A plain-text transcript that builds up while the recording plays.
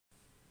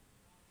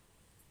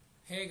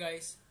Hey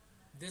guys,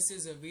 this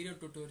is a video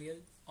tutorial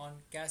on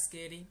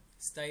cascading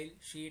style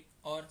sheet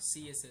or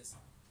CSS.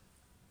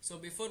 So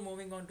before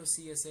moving on to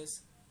CSS,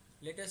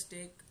 let us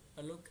take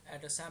a look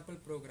at a sample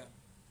program.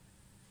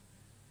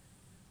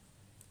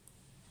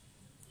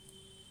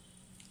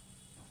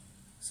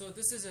 So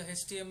this is a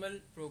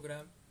HTML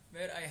program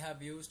where I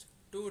have used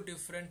two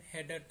different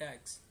header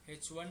tags,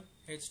 h1,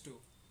 h2.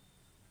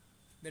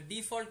 The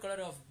default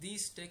color of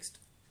these text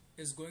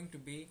is going to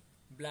be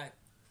black.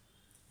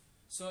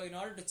 So in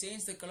order to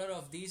change the color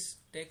of these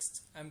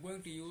texts, I'm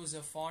going to use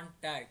a font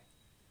tag.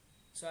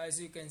 So as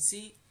you can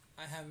see,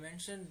 I have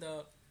mentioned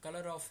the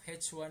color of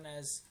h1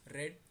 as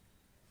red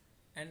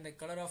and the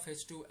color of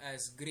h2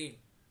 as green.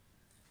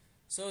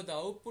 So the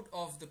output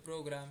of the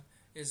program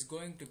is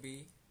going to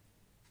be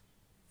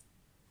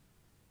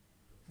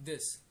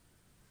this.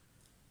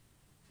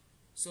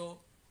 So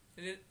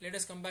let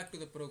us come back to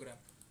the program.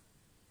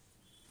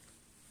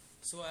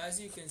 So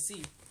as you can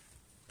see,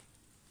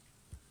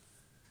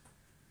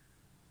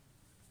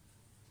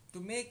 to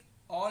make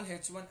all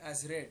h1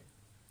 as red,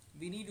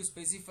 we need to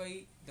specify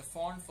the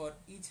font for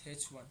each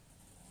h1.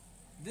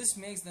 This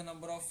makes the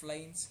number of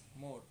lines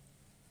more.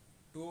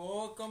 To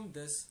overcome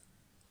this,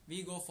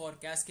 we go for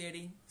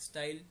cascading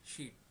style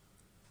sheet.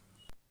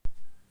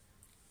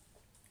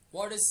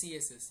 What is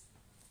CSS?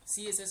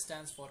 CSS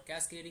stands for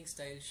cascading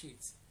style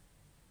sheets.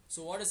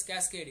 So what is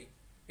cascading?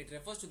 It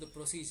refers to the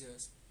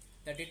procedures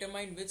that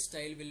determine which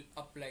style will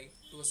apply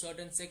to a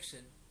certain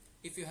section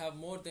if you have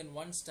more than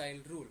one style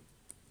rule.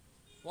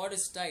 What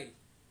is style?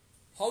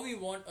 How we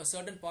want a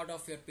certain part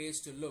of your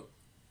page to look.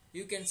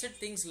 You can set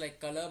things like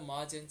color,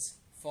 margins,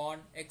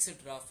 font,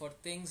 etc. for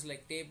things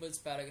like tables,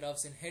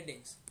 paragraphs and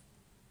headings.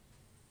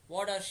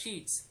 What are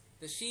sheets?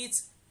 The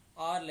sheets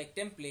are like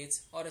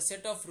templates or a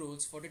set of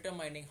rules for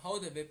determining how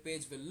the web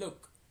page will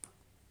look.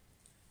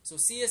 So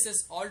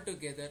CSS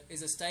altogether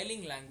is a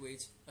styling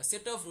language, a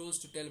set of rules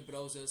to tell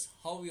browsers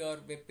how your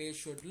web page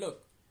should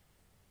look.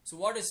 So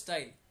what is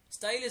style?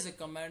 Style is a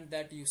command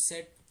that you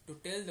set to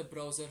tell the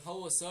browser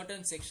how a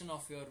certain section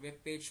of your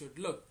web page should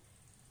look.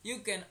 You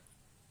can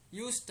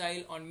use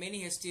style on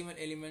many HTML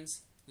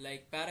elements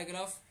like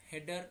paragraph,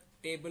 header,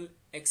 table,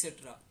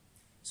 etc.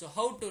 So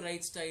how to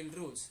write style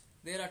rules?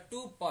 There are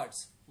two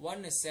parts.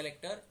 One is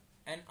selector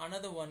and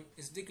another one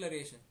is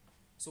declaration.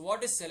 So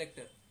what is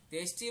selector? The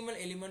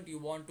HTML element you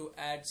want to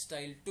add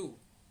style to.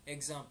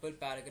 Example,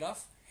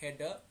 paragraph,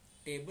 header,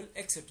 table,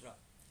 etc.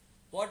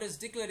 What is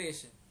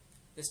declaration?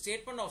 The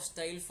statement of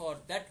style for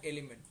that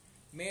element,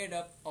 made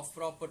up of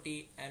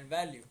property and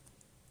value.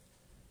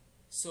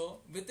 So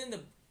within the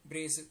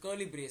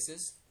curly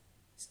braces,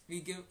 we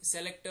give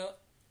selector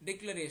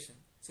declaration.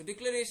 So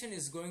declaration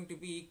is going to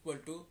be equal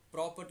to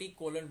property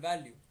colon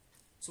value.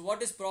 So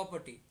what is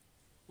property?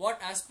 What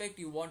aspect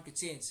you want to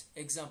change?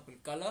 Example,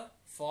 color,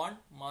 font,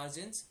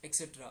 margins,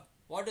 etc.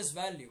 What is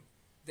value?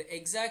 The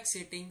exact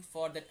setting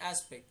for that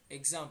aspect.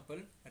 Example,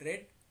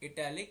 red,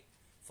 italic,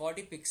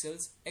 40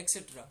 pixels,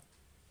 etc.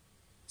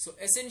 So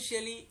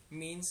essentially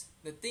means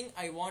the thing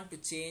I want to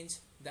change,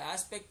 the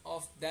aspect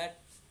of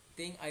that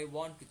thing I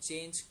want to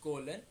change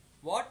colon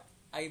what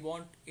I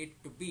want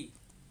it to be.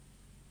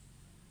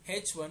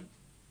 H1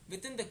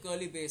 within the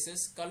curly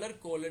braces color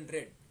colon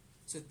red.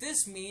 So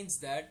this means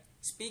that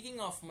speaking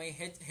of my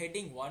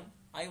heading 1,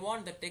 I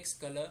want the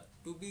text color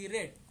to be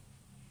red.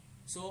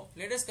 So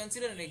let us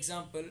consider an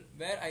example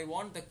where I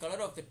want the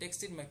color of the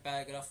text in my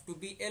paragraph to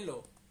be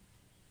yellow.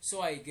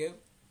 So I give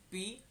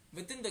P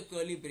within the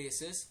curly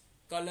braces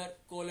color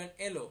colon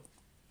yellow.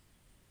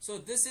 So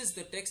this is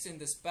the text in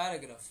this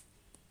paragraph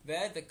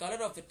where the color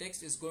of the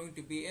text is going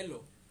to be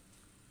yellow.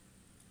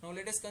 Now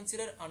let us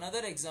consider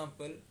another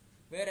example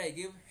where I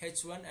give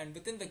h1 and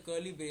within the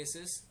curly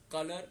braces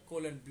color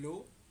colon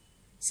blue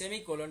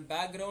semicolon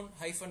background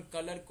hyphen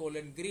color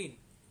colon green.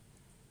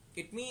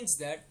 It means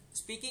that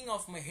speaking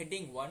of my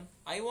heading 1,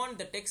 I want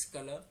the text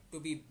color to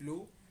be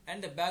blue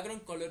and the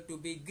background color to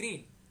be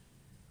green.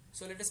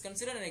 So let us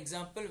consider an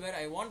example where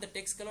I want the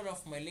text color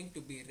of my link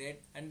to be red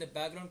and the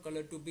background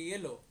color to be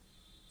yellow.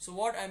 So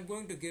what I am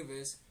going to give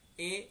is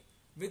A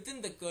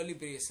within the curly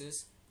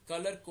braces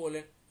color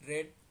colon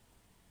red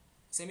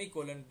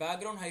semicolon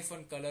background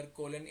hyphen color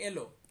colon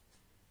yellow.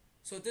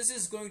 So this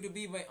is going to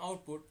be my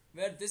output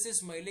where this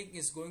is my link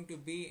is going to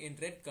be in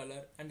red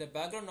color and the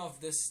background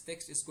of this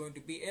text is going to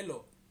be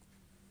yellow.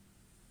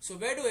 So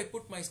where do I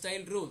put my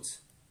style rules?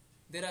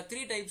 There are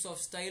three types of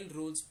style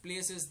rules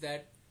places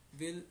that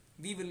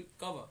we will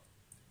cover: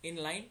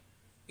 inline,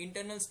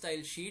 internal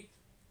style sheet,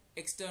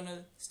 external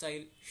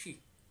style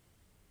sheet.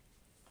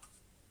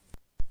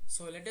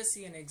 So let us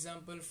see an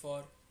example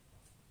for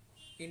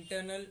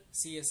internal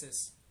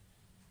CSS.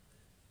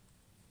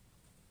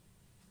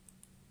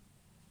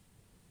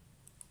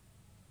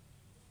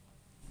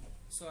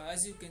 So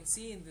as you can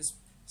see in this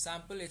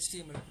sample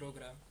HTML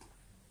program,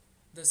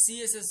 the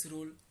CSS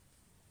rule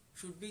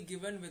should be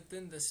given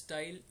within the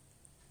style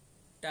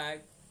tag,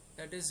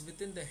 that is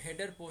within the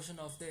header portion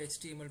of the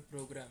HTML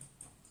program.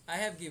 I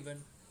have given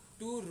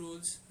two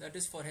rules, that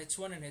is for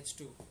h1 and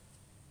h2.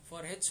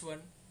 For h1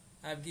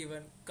 I have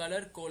given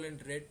color colon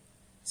red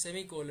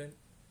semicolon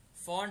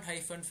font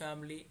hyphen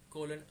family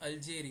colon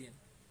Algerian,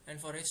 and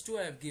for H2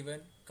 I have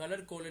given color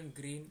colon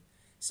green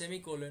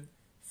semicolon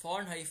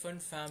font hyphen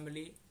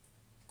family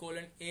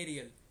colon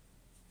Arial.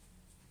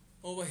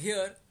 Over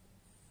here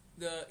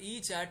the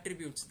each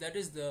attributes, that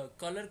is the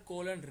color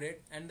colon red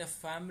and the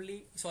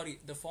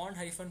font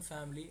hyphen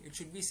family, it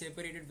should be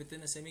separated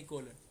within a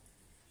semicolon.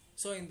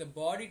 So in the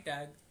body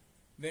tag,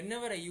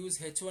 whenever I use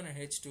H1 and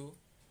H2,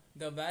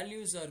 the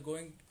values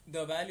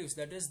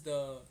that is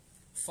the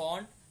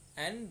font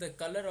and the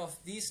color of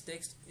these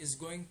text is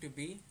going to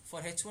be,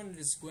 for H1 it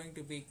is going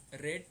to be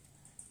red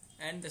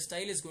and the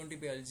style is going to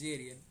be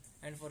Algerian,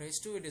 and for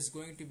H2 it is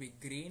going to be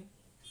green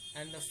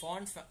and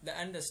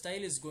the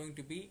style is going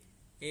to be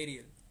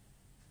Arial.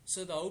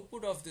 So the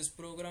output of this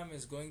program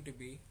is going to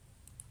be,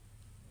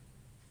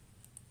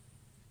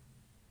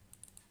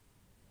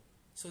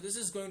 so this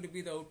is going to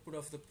be the output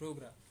of the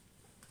program.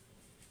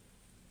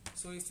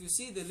 So if you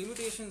see the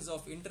limitations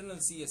of internal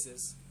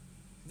CSS,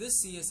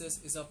 this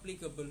CSS is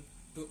applicable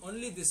to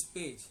only this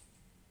page.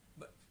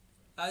 But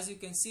as you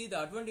can see,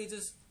 the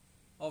advantages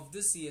of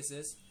this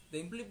CSS, the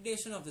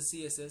implementation of the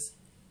CSS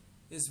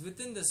is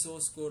within the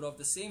source code of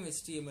the same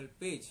HTML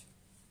page.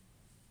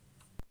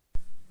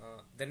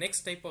 The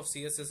next type of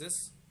CSS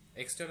is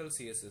external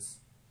CSS.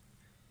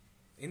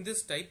 In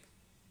this type,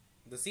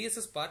 the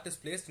CSS part is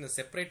placed in a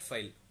separate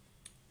file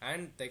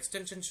and the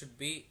extension should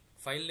be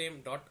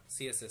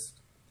filename.css,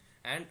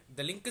 and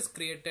the link is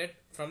created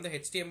from the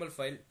HTML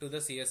file to the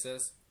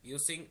CSS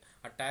using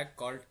a tag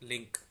called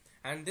link,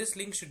 and this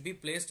link should be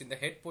placed in the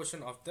head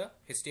portion of the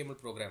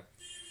HTML program,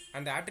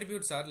 and the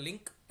attributes are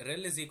link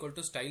rel is equal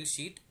to style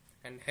sheet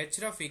and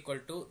href equal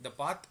to the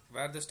path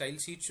where the style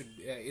sheet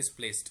is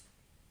placed.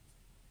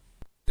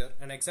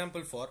 An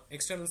example for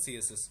external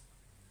CSS.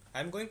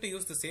 I am going to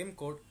use the same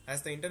code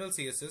as the internal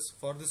CSS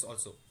for this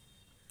also.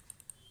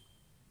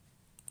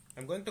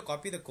 I am going to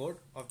copy the code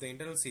of the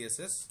internal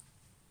CSS,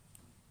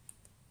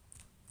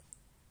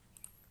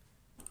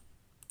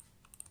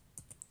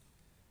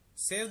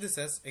 save this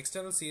as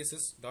external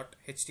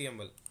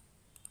css.html.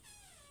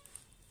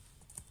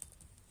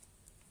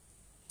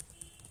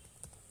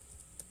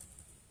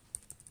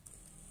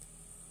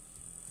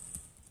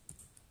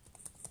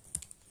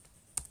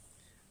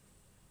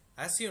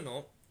 As you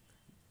know,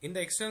 in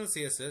the external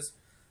CSS,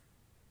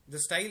 the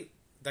style,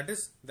 that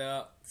is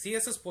the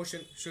CSS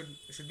portion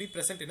should be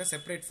present in a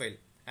separate file,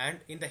 and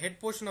in the head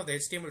portion of the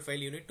HTML file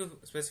you need to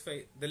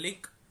specify the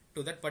link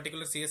to that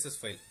particular CSS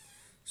file.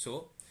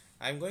 So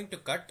I am going to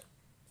cut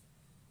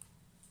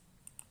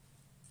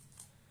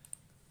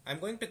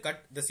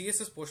the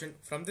CSS portion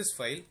from this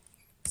file,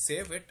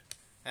 save it,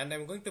 and I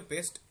am going to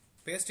paste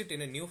it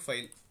in a new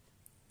file,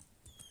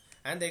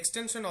 and the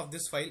extension of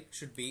this file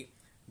should be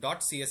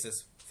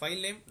 .css,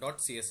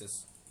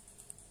 filename.css.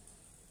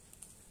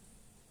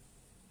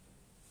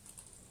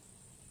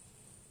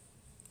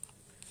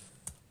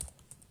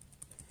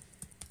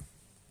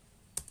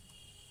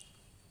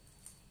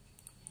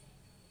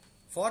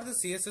 For the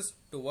CSS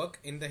to work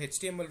in the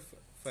HTML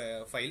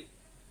file,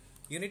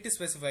 you need to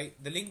specify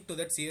the link to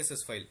that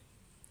CSS file.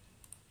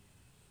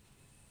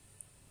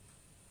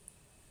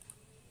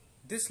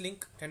 This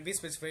link can be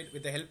specified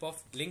with the help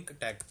of link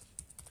tag,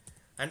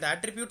 and the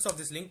attributes of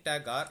this link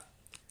tag are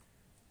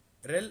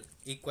rel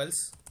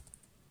equals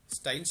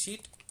style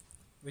sheet,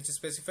 which is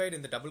specified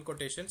in the double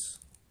quotations,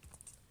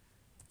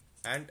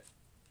 and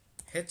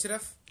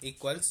href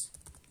equals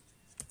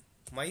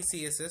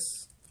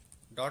mycss.css.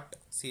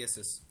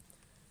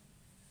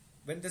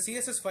 When the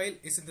CSS file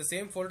is in the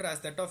same folder as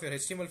that of your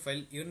HTML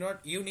file,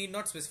 you need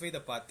not specify the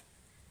path.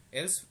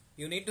 Else,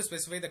 you need to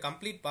specify the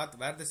complete path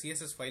where the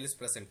CSS file is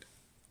present.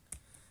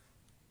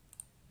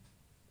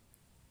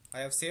 I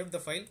have saved the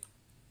file.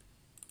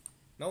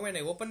 Now when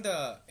I open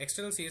the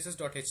external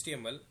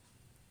css.html,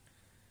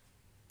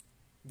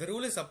 the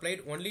rule is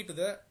applied only to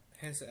the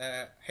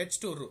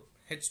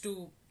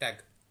h2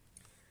 tag.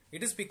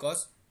 It is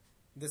because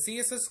the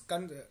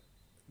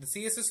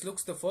CSS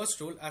looks the first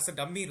rule as a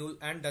dummy rule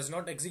and does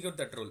not execute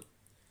that rule.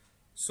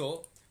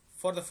 So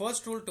for the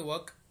first rule to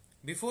work,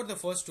 before the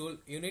first rule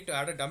you need to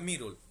add a dummy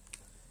rule.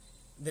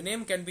 The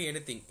name can be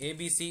anything,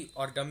 ABC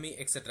or dummy,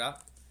 etc.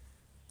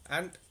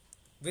 And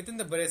within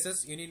the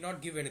braces you need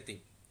not give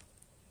anything.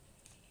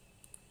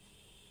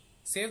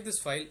 Save this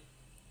file,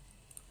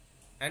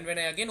 and when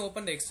I again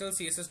open the external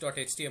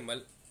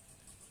css.html,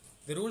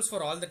 the rules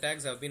for all the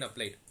tags have been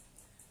applied.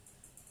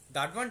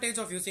 The advantage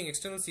of using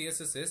external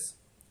CSS is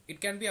it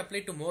can be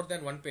applied to more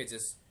than one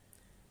pages.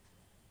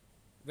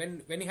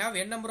 When you have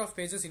n number of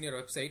pages in your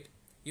website,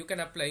 you can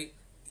apply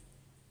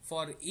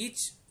for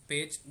each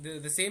page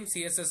the same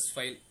CSS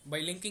file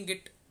by linking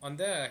it on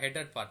the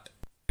header part.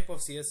 Type of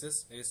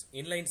CSS is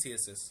inline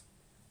CSS.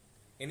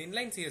 In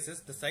inline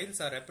CSS, the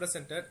styles are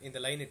represented in the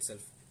line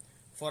itself.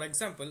 For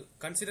example,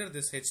 consider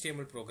this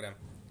HTML program.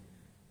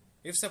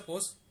 If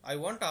suppose I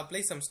want to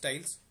apply some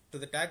styles to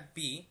the tag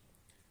P,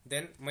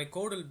 then my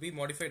code will be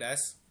modified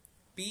as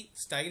P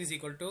style is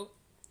equal to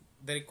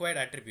the required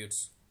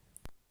attributes.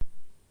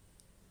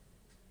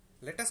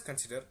 Let us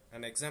consider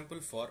an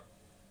example for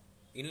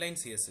inline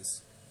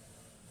CSS.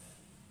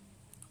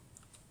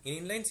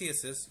 In inline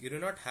CSS, you do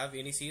not have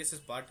any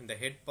CSS part in the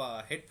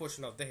head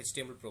portion of the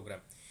HTML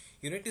program.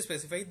 You need to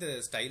specify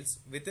the styles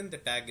within the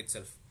tag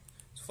itself.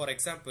 So for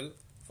example,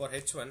 for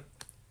h1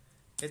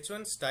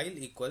 style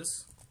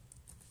equals,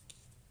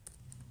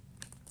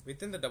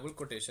 within the double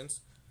quotations,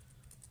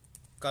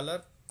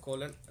 color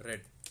colon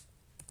red,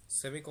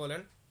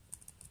 semicolon,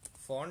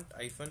 font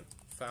hyphen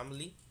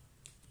family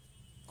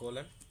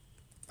colon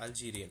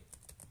Algerian.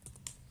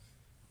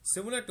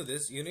 Similar to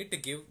this, you need to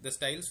give the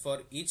styles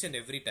for each and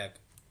every tag.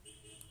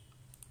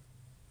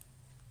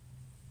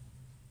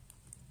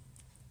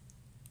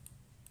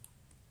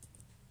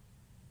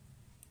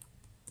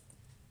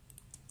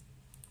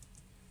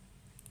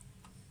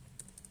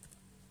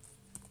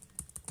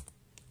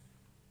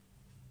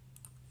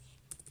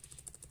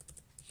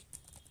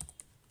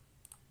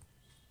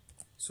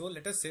 So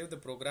let us save the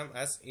program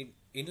as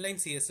inline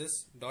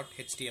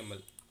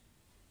css.html.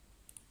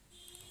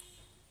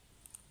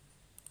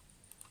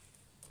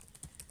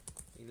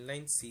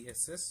 Inline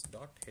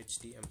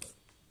css.html.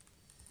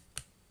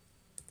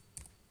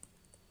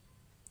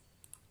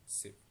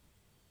 Save.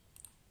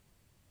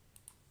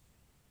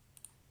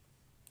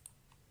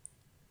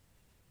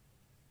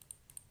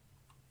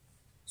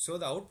 So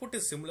the output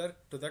is similar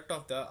to that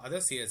of the other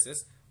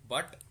CSS,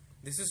 but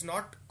this is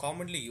not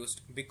commonly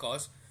used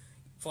because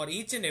for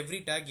each and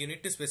every tag you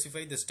need to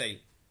specify the style.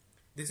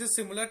 This is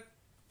similar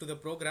to the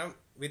program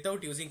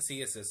without using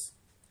CSS.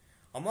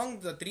 Among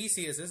the three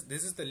CSS,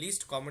 this is the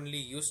least commonly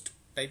used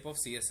type of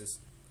CSS. This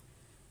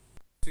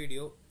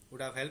video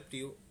would have helped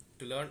you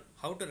to learn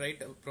how to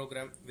write a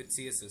program with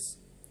CSS.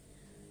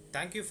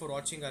 Thank you for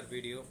watching our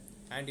video,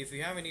 and if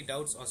you have any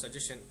doubts or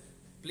suggestion,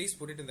 please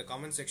put it in the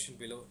comment section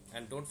below,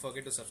 and don't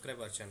forget to subscribe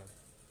our channel.